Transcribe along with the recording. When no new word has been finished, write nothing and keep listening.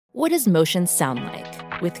What does motion sound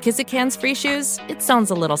like? With Kizik hands-free shoes, it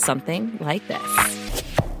sounds a little something like this.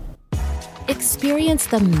 Experience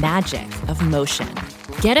the magic of motion.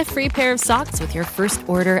 Get a free pair of socks with your first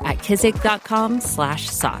order at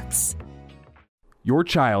kizik.com/socks. Your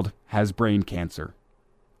child has brain cancer.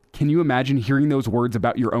 Can you imagine hearing those words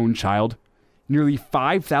about your own child? Nearly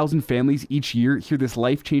 5,000 families each year hear this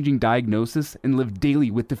life-changing diagnosis and live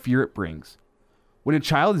daily with the fear it brings. When a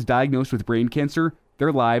child is diagnosed with brain cancer,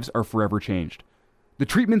 their lives are forever changed. The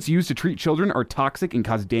treatments used to treat children are toxic and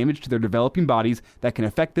cause damage to their developing bodies that can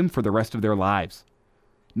affect them for the rest of their lives.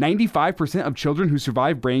 95% of children who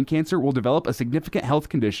survive brain cancer will develop a significant health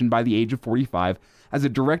condition by the age of 45 as a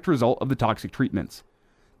direct result of the toxic treatments.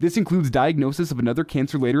 This includes diagnosis of another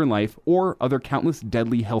cancer later in life or other countless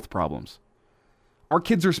deadly health problems. Our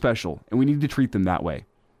kids are special, and we need to treat them that way.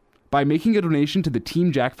 By making a donation to the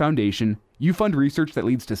Team Jack Foundation, you fund research that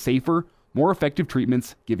leads to safer, more effective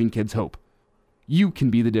treatments, giving kids hope. You can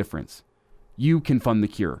be the difference. You can fund the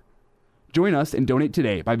cure. Join us and donate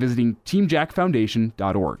today by visiting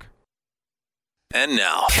teamjackfoundation.org. And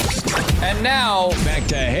now, back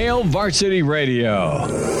to Hail Varsity Radio.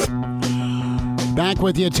 Back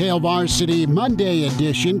with you, Hail Varsity Monday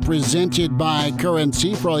edition, presented by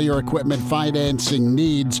Currency for all your equipment financing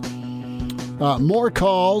needs. More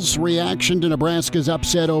calls, reaction to Nebraska's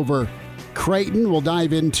upset over Creighton. We'll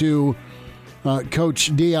dive into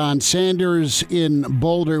Coach Deion Sanders in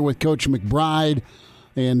Boulder with Coach McBride.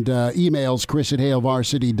 And emails,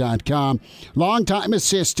 chris@hailvarsity.com. Longtime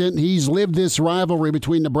assistant. He's lived this rivalry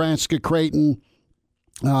between Nebraska-Creighton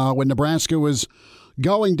when Nebraska was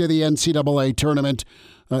going to the NCAA tournament.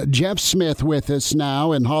 Jeff Smith with us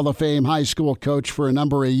now, and Hall of Fame high school coach for a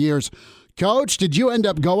number of years. Coach, did you end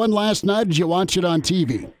up going last night? Did you watch it on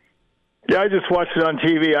TV? Yeah, I just watched it on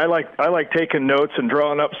TV. I like taking notes and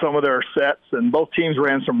drawing up some of their sets, and both teams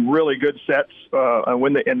ran some really good sets.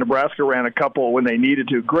 And Nebraska ran a couple when they needed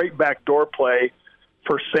to. Great backdoor play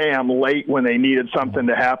for Sam late when they needed something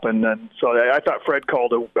to happen, and so I thought Fred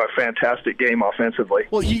called a fantastic game offensively.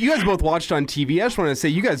 Well, you guys both watched on TV. I just want to say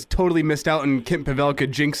you guys totally missed out on Kent Pavelka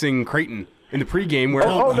jinxing Creighton in the pregame. Where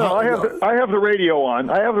I have the radio on.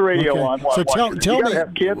 I have the radio on. So tell me,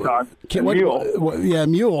 have Kent on.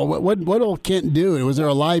 Mule. What'll Kent do? Was there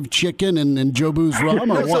a live chicken and Jobu's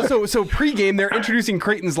rum or what? So pregame, they're introducing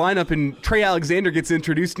Creighton's lineup, and Trey Alexander gets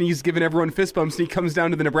introduced, and he's giving everyone fist bumps, and he comes down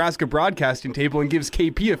to the Nebraska broadcasting table and gives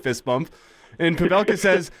KP a fist bump. And Pavelka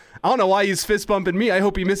says, I don't know why he's fist bumping me. I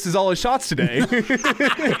hope he misses all his shots today. And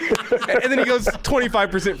then he goes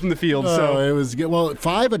 25% from the field. So it was good. Well,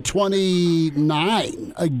 5 of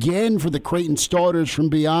 29 again for the Creighton starters from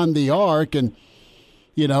beyond the arc, and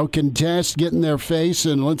contest, get in their face,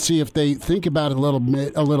 and let's see if they think about it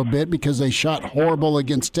a little bit because they shot horrible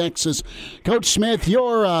against Texas. Coach Smith,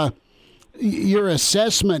 your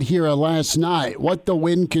assessment here last night, what the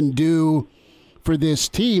win can do for this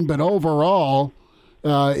team, but overall,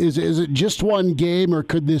 is it just one game, or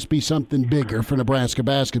could this be something bigger for Nebraska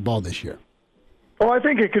basketball this year? Well, I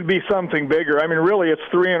think it could be something bigger. I mean, really, it's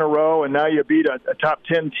 3 in a row, and now you beat a top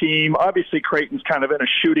 10 team. Obviously, Creighton's kind of in a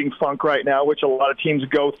shooting funk right now, which a lot of teams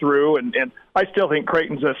go through, and I still think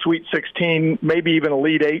Creighton's a Sweet 16, maybe even a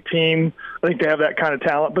Elite 8 team. I think they have that kind of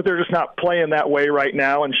talent, but they're just not playing that way right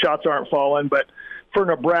now, and shots aren't falling. But for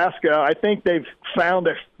Nebraska, I think they've found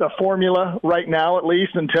a formula right now, at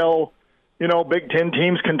least until, Big Ten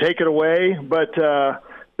teams can take it away. But they're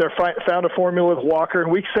found a formula with Walker. And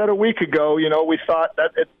we said a week ago, we thought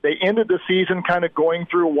that they ended the season kind of going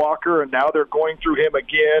through Walker, and now they're going through him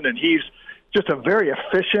again. And he's just a very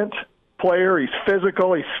efficient player. He's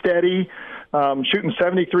physical. He's steady, shooting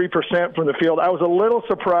 73% from the field. I was a little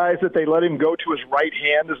surprised that they let him go to his right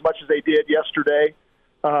hand as much as they did yesterday.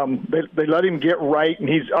 They let him get right, and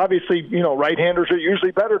he's obviously, right-handers are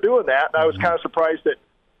usually better doing that. And I was kind of surprised that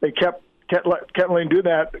they kept letting him do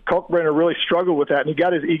that. Kalkbrenner really struggled with that, and he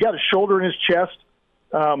got his shoulder in his chest,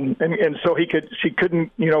 and so he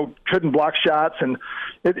couldn't block shots, and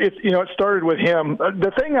it started with him.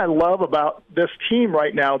 The thing I love about this team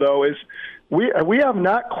right now, though, is we have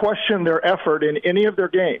not questioned their effort in any of their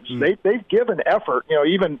games. They've given effort.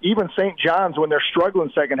 Even St. John's, when they're struggling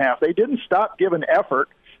second half, they didn't stop giving effort,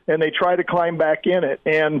 and they try to climb back in it.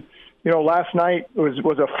 And last night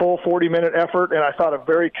was a full 40-minute effort, and I thought a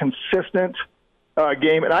very consistent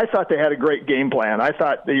game. And I thought they had a great game plan. I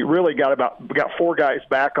thought they really got 4 guys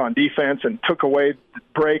back on defense and took away the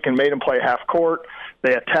break and made them play half court.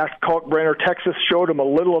 They attacked Kalkbrenner. Texas showed them a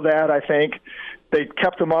little of that, I think. They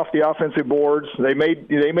kept them off the offensive boards. They made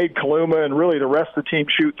Kaluma and really the rest of the team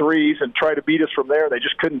shoot threes and try to beat us from there. They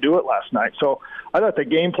just couldn't do it last night. So I thought the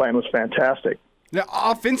game plan was fantastic. Now,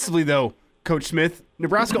 offensively, though, Coach Smith,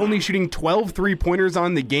 Nebraska only shooting 12 3-pointers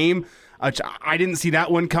on the game. I didn't see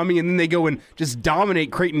that one coming, and then they go and just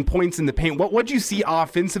dominate Creighton points in the paint. What do you see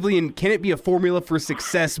offensively, and can it be a formula for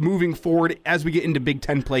success moving forward as we get into Big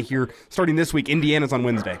Ten play here starting this week? Indiana's on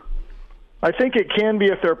Wednesday. I think it can be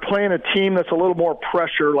if they're playing a team that's a little more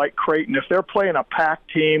pressure like Creighton. If they're playing a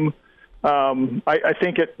packed team, I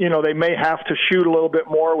think they may have to shoot a little bit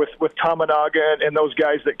more with Tamanaga and those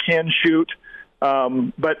guys that can shoot.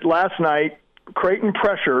 But last night, Creighton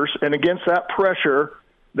pressures, and against that pressure,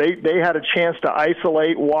 they had a chance to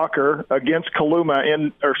isolate Walker against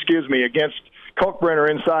against Kalkbrenner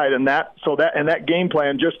inside, and that game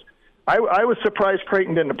plan just. I was surprised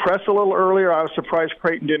Creighton didn't press a little earlier. I was surprised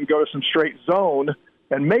Creighton didn't go to some straight zone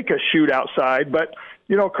and make a shoot outside. But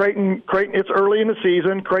Creighton, it's early in the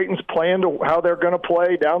season. Creighton's playing to how they're going to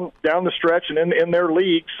play down the stretch and in their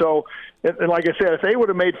league. So, and like I said, if they would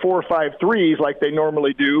have made 4 or 5 threes like they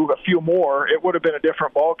normally do, a few more, it would have been a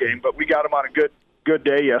different ball game. But we got them on a good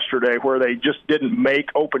day yesterday where they just didn't make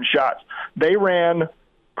open shots.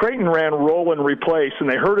 Creighton ran roll and replace, and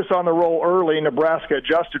they hurt us on the roll early. Nebraska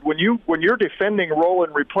adjusted. When you're defending roll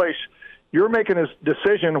and replace, you're making a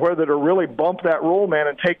decision whether to really bump that roll man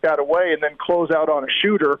and take that away and then close out on a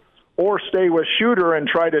shooter, or stay with shooter and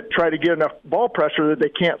try to get enough ball pressure that they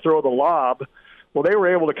can't throw the lob. Well, they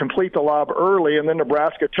were able to complete the lob early, and then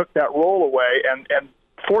Nebraska took that roll away. And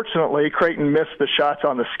fortunately, Creighton missed the shots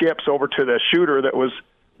on the skips over to the shooter that was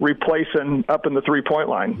replacing up in the three-point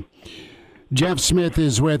line. Jeff Smith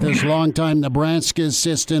is with us, longtime Nebraska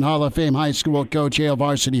assistant, Hall of Fame high school coach, Hail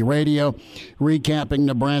Varsity Radio, recapping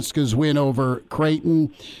Nebraska's win over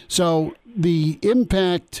Creighton. So the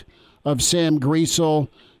impact of Sam Griesel,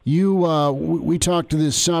 we talked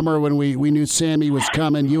this summer when we knew Sammy was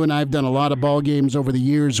coming. You and I have done a lot of ball games over the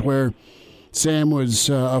years where Sam was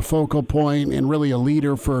a focal point and really a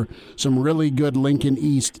leader for some really good Lincoln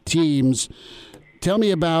East teams. Tell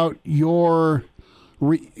me about your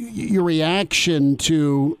reaction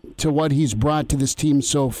to what he's brought to this team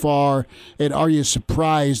so far, and are you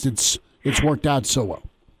surprised it's worked out so well?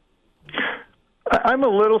 I'm a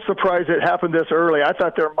little surprised it happened this early. I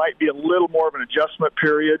thought there might be a little more of an adjustment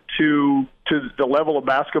period to the level of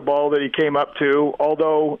basketball that he came up to,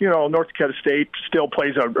 although, North Dakota State still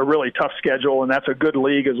plays a really tough schedule, and that's a good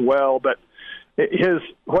league as well. But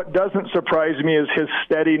what doesn't surprise me is his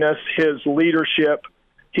steadiness, his leadership.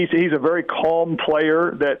 He's a very calm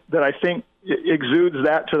player that I think exudes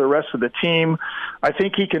that to the rest of the team. I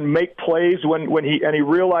think he can make plays when he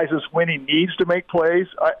realizes when he needs to make plays.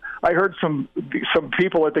 I heard some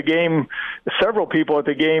people at the game, several people at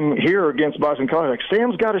the game here against Boston College, like,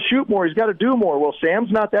 Sam's got to shoot more, he's got to do more. Well, Sam's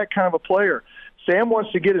not that kind of a player. Sam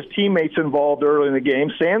wants to get his teammates involved early in the game.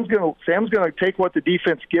 Sam's going to take what the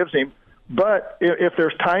defense gives him. But if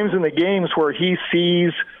there's times in the games where he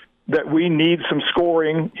sees that we need some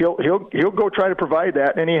scoring, he'll go try to provide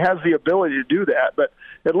that, and he has the ability to do that. But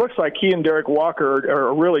it looks like he and Derek Walker are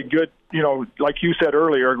a really good, like you said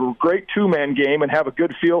earlier, a great two-man game and have a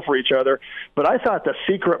good feel for each other. But I thought the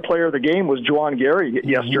secret player of the game was Juwan Gary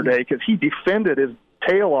yesterday, because he defended his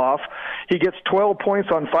tail off. He gets 12 points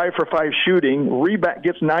on 5 for 5 shooting,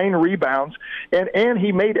 gets 9 rebounds, and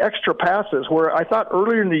he made extra passes where I thought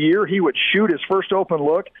earlier in the year he would shoot his first open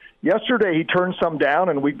look. Yesterday he turned some down,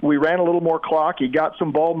 and we ran a little more clock. He got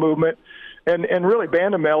some ball movement, and really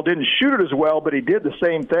Bandamel didn't shoot it as well, but he did the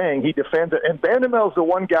same thing. He defends it, and Bandamel's the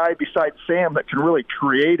one guy besides Sam that can really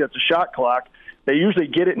create at the shot clock. They usually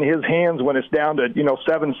get it in his hands when it's down to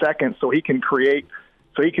 7 seconds, so he can create.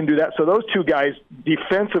 So he can do that. So those two guys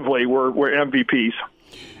defensively were MVPs.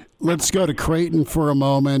 Let's go to Creighton for a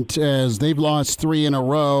moment, as they've lost 3 in a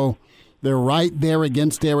row. They're right there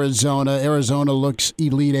against Arizona. Arizona looks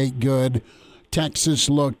Elite Eight good. Texas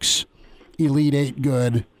looks Elite Eight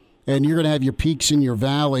good. And you're going to have your peaks and your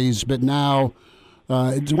valleys. But now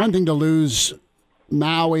it's one thing to lose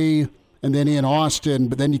Maui and then in Austin,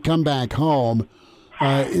 but then you come back home.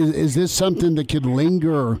 Is this something that could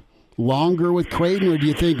linger longer with Creighton, or do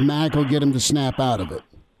you think Mac will get him to snap out of it?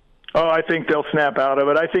 Oh, I think they'll snap out of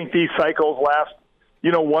it. I think these cycles last,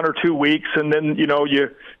 1 or 2 weeks, and then,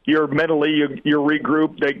 you're mentally, you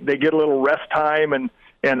regroup. They get a little rest time, and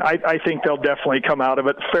I think they'll definitely come out of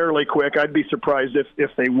it fairly quick. I'd be surprised if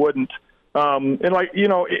they wouldn't.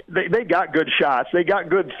 They got good shots. They got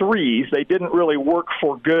good threes. They didn't really work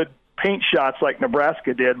for good paint shots like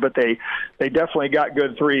Nebraska did, but they definitely got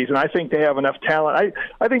good threes, and I think they have enough talent.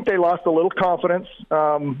 I think they lost a little confidence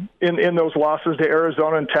in those losses to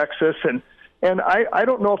Arizona and Texas, and I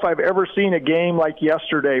don't know if I've ever seen a game like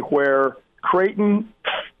yesterday where Creighton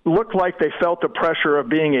looked like they felt the pressure of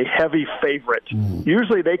being a heavy favorite.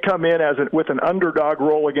 Usually they come in with an underdog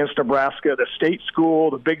role against Nebraska, the state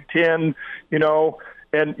school, the Big Ten,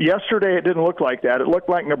 and yesterday it didn't look like that. It looked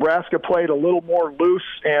like Nebraska played a little more loose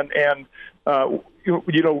and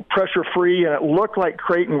pressure free, and it looked like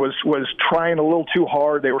Creighton was trying a little too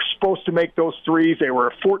hard. They were supposed to make those threes. They were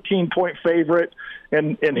a 14-point favorite,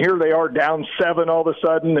 and here they are down 7 all of a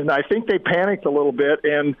sudden. And I think they panicked a little bit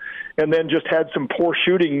and then just had some poor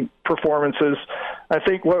shooting performances. I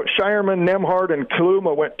think Shireman, Nembhard, and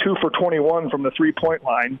Kaluma went 2 for 21 from the 3-point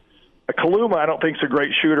line. Kaluma, I don't think is a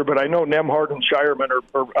great shooter, but I know Nembhard and Shireman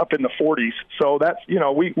are up in the 40s. So that's,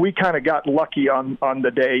 we kind of got lucky on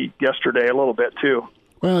the day yesterday a little bit too.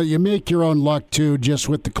 Well, you make your own luck too, just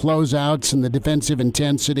with the closeouts and the defensive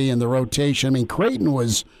intensity and the rotation. I mean, Creighton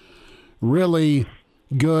was really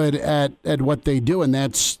good at what they do, and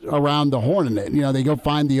that's around the horn. They go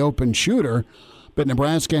find the open shooter, but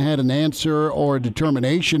Nebraska had an answer or a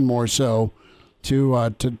determination more so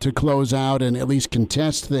to close out and at least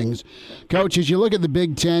contest things. Coach, as you look at the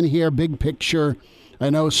Big Ten here, big picture, I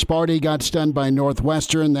know Sparty got stunned by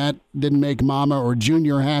Northwestern. That didn't make Mama or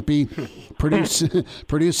Junior happy. Purdue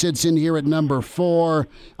sits in here at number 4.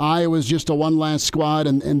 Iowa's just a one-last squad,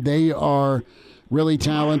 and they are really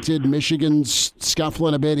talented. Michigan's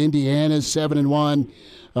scuffling a bit. Indiana's 7-1.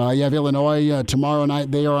 You have Illinois tomorrow night.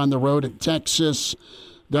 They are on the road at Texas.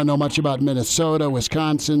 Don't know much about Minnesota.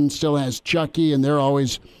 Wisconsin still has Chucky, and they're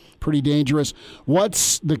always pretty dangerous.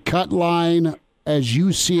 What's the cut line as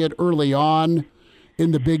you see it early on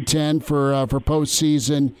in the Big Ten for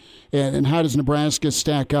postseason, and how does Nebraska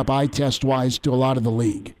stack up eye test-wise to a lot of the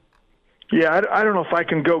league? Yeah, I don't know if I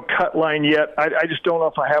can go cut line yet. I just don't know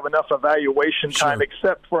if I have enough evaluation time,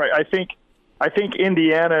 except for I think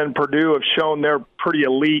Indiana and Purdue have shown they're pretty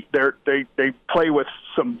elite. They play with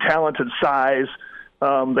some talented size.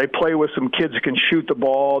 They play with some kids who can shoot the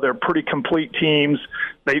ball. They're pretty complete teams.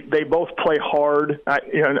 They both play hard.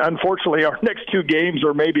 Unfortunately, our next 2 games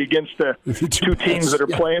are maybe against the 2 teams that are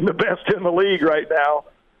playing the best in the league right now.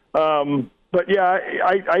 But yeah,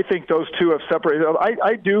 I think those 2 have separated.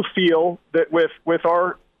 I do feel that with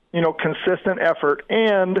our consistent effort,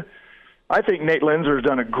 and I think Nate Linzer has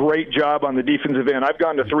done a great job on the defensive end. I've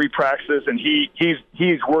gone to 3 practices, and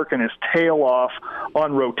he's working his tail off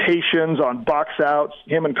on rotations, on box outs.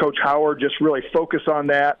 Him and Coach Howard just really focus on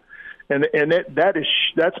that, and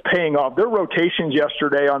that's paying off. Their rotations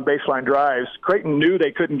yesterday on baseline drives, Creighton knew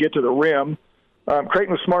they couldn't get to the rim.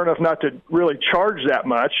 Creighton was smart enough not to really charge that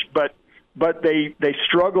much, but they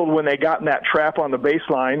struggled when they got in that trap on the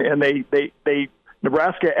baseline, and they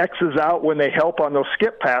Nebraska X's out when they help on those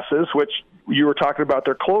skip passes, which you were talking about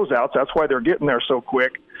their closeouts. That's why they're getting there so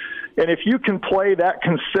quick. And if you can play that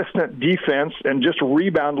consistent defense and just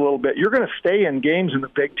rebound a little bit, you're going to stay in games in the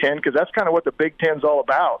Big Ten, because that's kind of what the Big Ten's all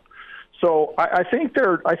about. So I think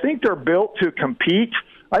they're built to compete.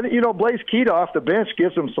 I think Blaise Keita off the bench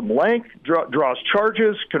gives them some length, draws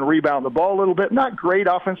charges, can rebound the ball a little bit. Not great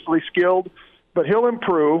offensively skilled, but he'll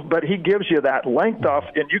improve. But he gives you that length off,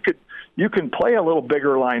 and you can play a little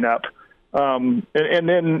bigger lineup. And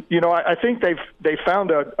then I think they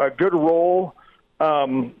found a good role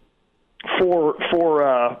for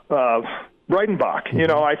Breidenbach.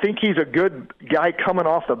 I think he's a good guy coming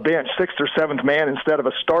off the bench, 6th or 7th man instead of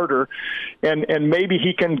a starter, and maybe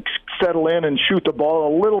he can settle in and shoot the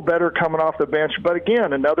ball a little better coming off the bench. But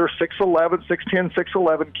again, another 6'11", 6'10",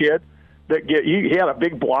 6'11" kid. He had a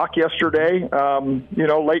big block yesterday,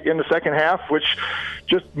 late in the second half, which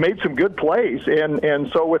just made some good plays.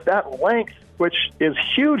 And so with that length, which is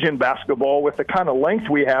huge in basketball, with the kind of length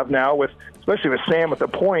we have now, especially with Sam at the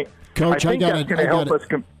point, Coach, I think that's going to help us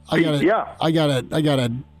compete. I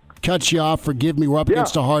gotta cut you off. Forgive me. We're up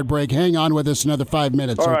against a hard break. Hang on with us another 5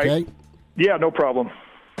 minutes, all okay? Right. Yeah, no problem.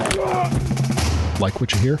 Like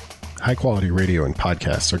what you hear? High-quality radio and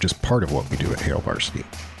podcasts are just part of what we do at Hail Varsity.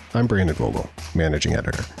 I'm Brandon Vogel, managing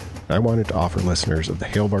editor. I wanted to offer listeners of the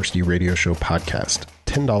Hail Varsity Radio Show podcast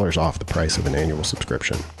 $10 off the price of an annual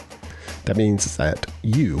subscription. That means that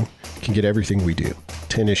you can get everything we do,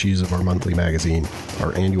 10 issues of our monthly magazine,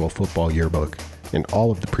 our annual football yearbook, and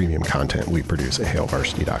all of the premium content we produce at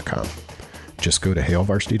hailvarsity.com. Just go to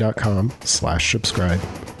hailvarsity.com/subscribe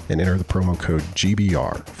and enter the promo code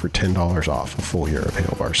GBR for $10 off a full year of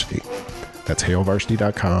Hail Varsity. That's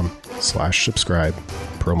hailvarsity.com/subscribe,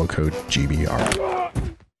 promo code GBR.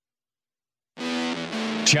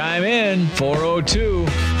 Chime in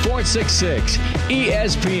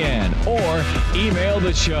 402-466-ESPN or email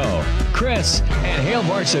the show,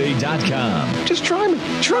 Chris@HailVarsity.com. Just try me.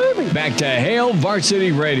 Back to Hail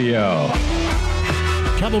Varsity Radio.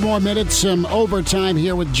 Couple more minutes, some overtime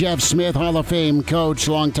here with Jeff Smith, Hall of Fame coach,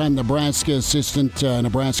 longtime Nebraska assistant,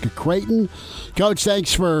 Nebraska Creighton. Coach,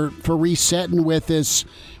 thanks for resetting with us.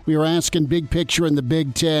 We were asking big picture in the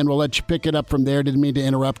Big Ten. We'll let you pick it up from there. Didn't mean to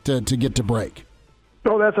interrupt to get to break.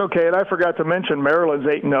 Oh, that's okay. And I forgot to mention Maryland's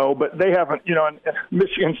 8-0, but they haven't, and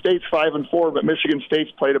Michigan State's 5-4, but Michigan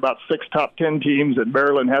State's played about 6 top 10 teams, and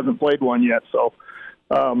Maryland hasn't played one yet. So,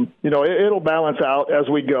 it'll balance out as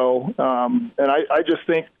we go. And I just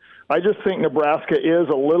think Nebraska is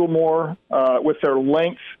a little more with their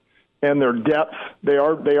length and their depth. They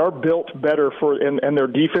are built better and their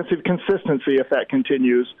defensive consistency. If that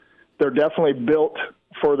continues, they're definitely built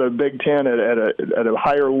for the Big Ten at a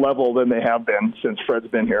higher level than they have been since Fred's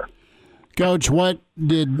been here. Coach, what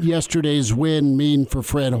did yesterday's win mean for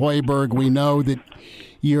Fred Hoiberg? We know that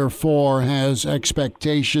year 4 has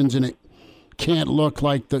expectations, and it can't look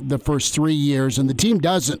like the first 3 years, and the team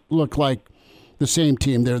doesn't look like the same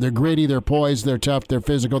team. They're gritty, they're poised, they're tough, they're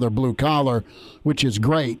physical, they're blue collar, which is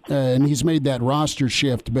great. And he's made that roster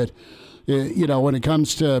shift. But when it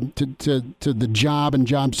comes to the job and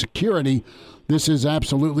job security, this is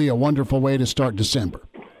absolutely a wonderful way to start December.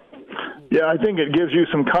 Yeah, I think it gives you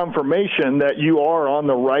some confirmation that you are on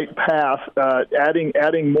the right path,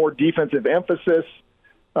 adding more defensive emphasis.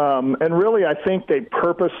 And really, I think they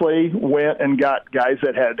purposely went and got guys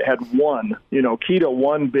that had won. Keita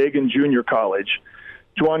won big in junior college.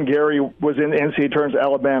 Juwan Gary was in the NCAA tournament at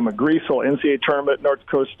Alabama. Griesel, NCAA tournament at North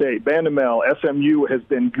Dakota State. Vandemel, SMU has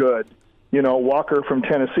been good. Walker from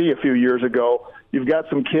Tennessee a few years ago. You've got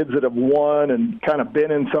some kids that have won and kind of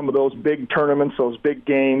been in some of those big tournaments, those big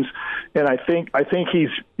games. And I think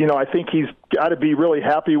he's got to be really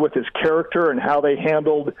happy with his character and how they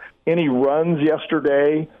handled any runs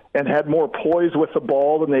yesterday and had more poise with the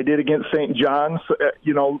ball than they did against St. John's,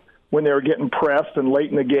 when they were getting pressed and late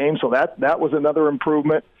in the game. So that was another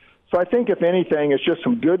improvement. So I think, if anything, it's just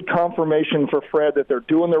some good confirmation for Fred that they're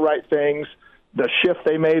doing the right things. The shift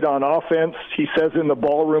they made on offense, he says in the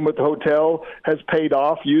ballroom at the hotel, has paid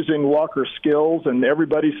off using Walker's skills and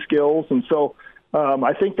everybody's skills. And so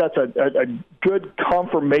I think that's a good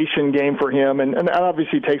confirmation game for him, and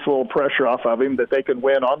obviously takes a little pressure off of him that they can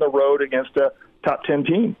win on the road against a top 10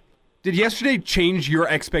 team. Did yesterday change your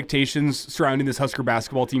expectations surrounding this Husker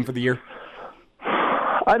basketball team for the year?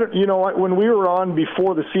 When we were on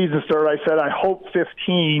before the season started, I said I hope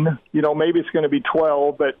 15. Maybe it's going to be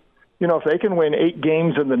 12, but if they can win 8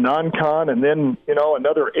 games in the non-con and then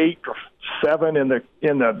another 8 or 7 in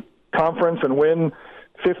the conference and win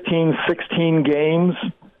 15, 16 games,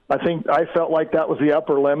 I felt like that was the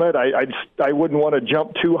upper limit. I wouldn't want to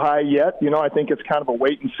jump too high yet. I think it's kind of a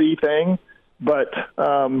wait and see thing. But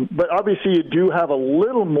obviously you do have a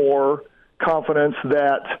little more confidence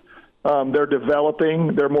that they're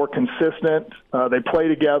developing. They're more consistent. They play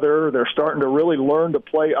together. They're starting to really learn to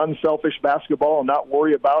play unselfish basketball and not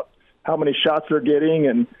worry about how many shots they're getting.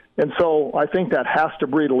 And so I think that has to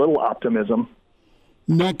breed a little optimism.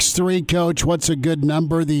 Next 3, Coach, what's a good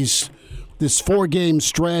number? This 4-game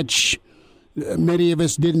stretch, many of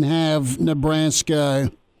us didn't have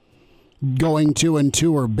Nebraska going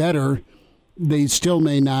 2-2 or better. They still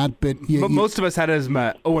may not, but most of us had it as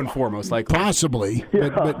 0-4, most likely. Possibly,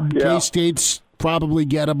 but K-State's probably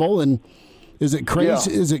gettable. And is it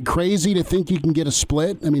crazy? Yeah. Is it crazy to think you can get a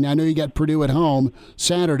split? I mean, I know you got Purdue at home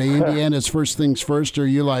Saturday. Indiana's first things first. Or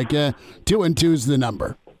you like 2-2 is the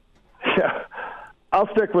number? Yeah, I'll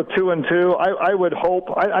stick with 2-2. I would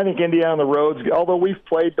hope. I think Indiana on the roads, although we've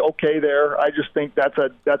played okay there, I just think that's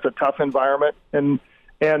a tough environment, and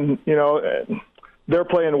they're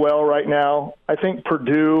playing well right now. I think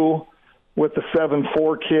Purdue with the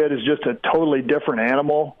 7-4 kid is just a totally different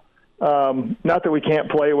animal. Not that we can't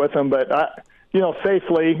play with them, but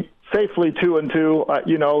safely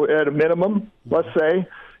 2-2. At a minimum, let's say.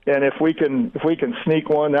 And if we can sneak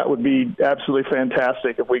one, that would be absolutely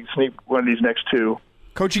fantastic. If we can sneak one of these next 2.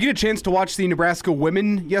 Coach, you get a chance to watch the Nebraska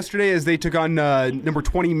women yesterday as they took on number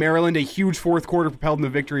 20 Maryland. A huge fourth quarter propelled them to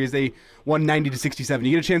victory as they won 90-67.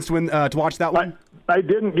 You get a chance to watch that one? I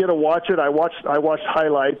didn't get to watch it. I watched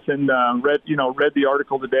highlights and read the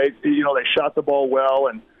article today. They shot the ball well,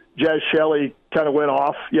 and Jaz Shelley kind of went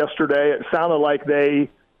off yesterday. It sounded like they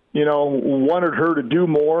wanted her to do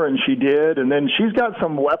more, and she did. And then she's got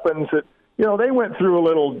some weapons that they went through a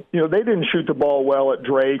little. They didn't shoot the ball well at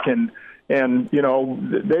Drake, and they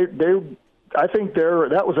I think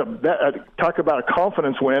that was talk about a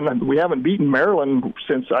confidence win. We haven't beaten Maryland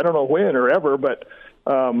since I don't know when or ever, but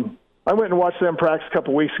I went and watched them practice a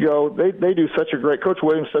couple weeks ago. They do such a great – Coach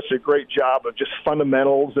Williams does such a great job of just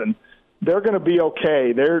fundamentals and they're going to be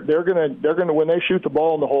okay. They're going to when they shoot the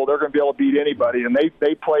ball in the hole, they're going to be able to beat anybody, and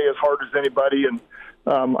they play as hard as anybody. And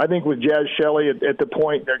I think with Jazz Shelley at the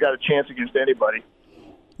point, they've got a chance against anybody.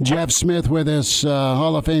 Jeff Smith with us,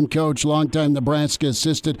 Hall of Fame coach, longtime Nebraska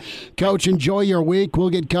assistant. Coach, enjoy your week. We'll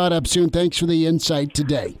get caught up soon. Thanks for the insight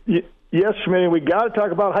today. Yes, Schmitty, we got to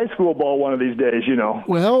talk about high school ball one of these days, you know.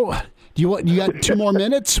 Well, you got 2 more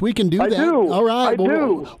minutes? We can do that. I do. All right. I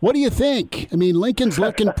do. What do you think? I mean, Lincoln's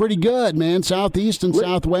looking pretty good, man. Southeast and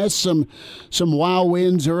Southwest, some wow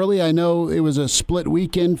wins early. I know it was a split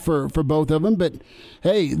weekend for both of them, but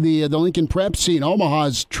hey, the Lincoln Prep scene,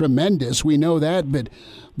 Omaha's tremendous. We know that, but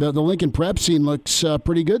the Lincoln Prep scene looks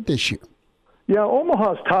pretty good this year. Yeah,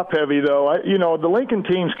 Omaha's top-heavy, though. The Lincoln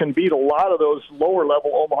teams can beat a lot of those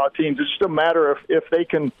lower-level Omaha teams. It's just a matter of if they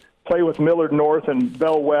can play with Millard North and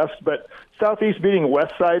Bell West. But Southeast beating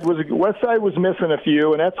Westside was missing a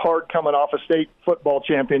few, and that's hard coming off a state football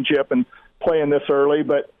championship and playing this early.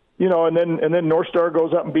 But and then North Star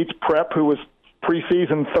goes up and beats Prep, who was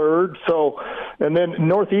preseason third. So, and then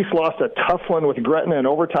Northeast lost a tough one with Gretna in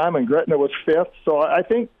overtime, and Gretna was fifth. So I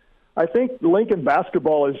think Lincoln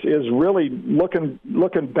basketball is really looking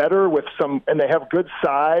better with some, and they have good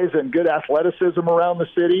size and good athleticism around the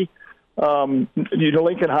city.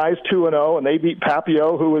 Lincoln High's 2-0, and they beat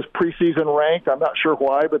Papio, who was preseason ranked. I'm not sure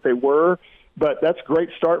why, but they were. But that's a great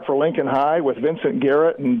start for Lincoln High with Vincent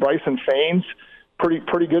Garrett and Bryson Faines.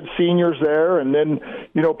 Pretty good seniors there. And then,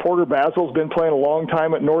 Porter Basil's been playing a long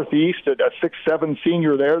time at Northeast, a 6'7"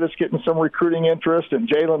 senior there that's getting some recruiting interest. And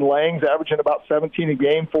Jalen Lang's averaging about 17 a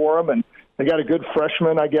game for them. And they got a good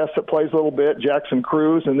freshman, I guess, that plays a little bit, Jackson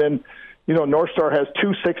Cruz. And then, North Star has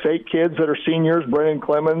 2 6'8" kids that are seniors, Brennan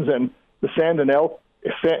Clemens and the San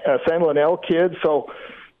Leonel kid. So,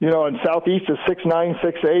 and Southeast is 6'9",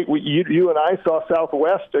 6'8". You and I saw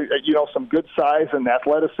Southwest, some good size and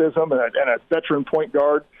athleticism and a veteran point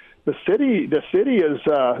guard. The city is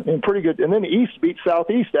in pretty good. And then the East beat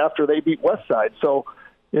Southeast after they beat Westside. So,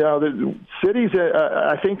 the city's,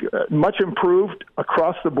 I think, much improved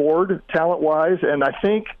across the board talent-wise. And I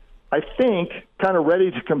think kind of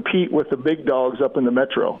ready to compete with the big dogs up in the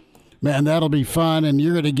Metro. Man, that'll be fun. And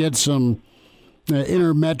you're going to get some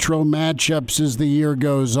inter-metro matchups as the year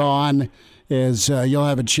goes on, as you'll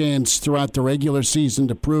have a chance throughout the regular season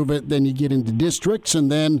to prove it. Then you get into districts,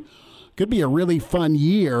 and then could be a really fun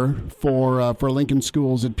year for Lincoln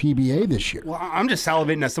schools at PBA this year. Well, I'm just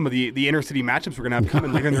salivating at some of the inner-city matchups we're going to have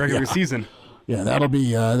coming later in the regular season. Yeah, that'll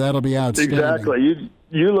be outstanding. Exactly.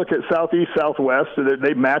 You look at Southeast, Southwest,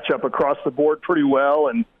 they match up across the board pretty well,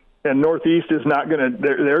 and Northeast is not going to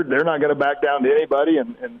they're not going to back down to anybody,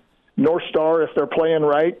 and North Star, if they're playing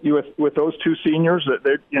right with those 2 seniors, that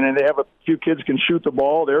they have a few kids can shoot the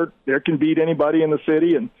ball, they can beat anybody in the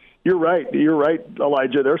city. And you're right,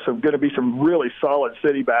 Elijah. There's going to be some really solid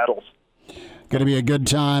city battles. Going to be a good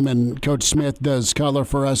time, and Coach Smith does color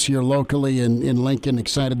for us here locally in Lincoln.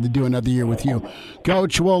 Excited to do another year with you.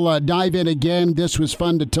 Coach, we'll dive in again. This was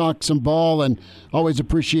fun to talk some ball, and always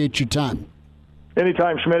appreciate your time.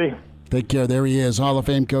 Anytime, Schmitty. Take care. There he is, Hall of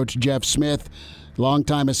Fame coach Jeff Smith,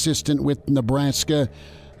 longtime assistant with Nebraska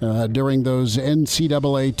during those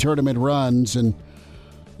NCAA tournament runs. And,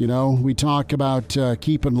 we talk about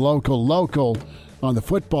keeping local on the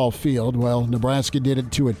football field. Well, Nebraska did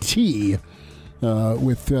it to a T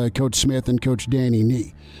with Coach Smith and Coach Danny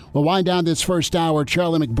Nee. We'll wind down this first hour.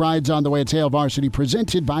 Charlie McBride's on the way. It's Hail Varsity,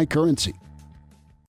 presented by Currency.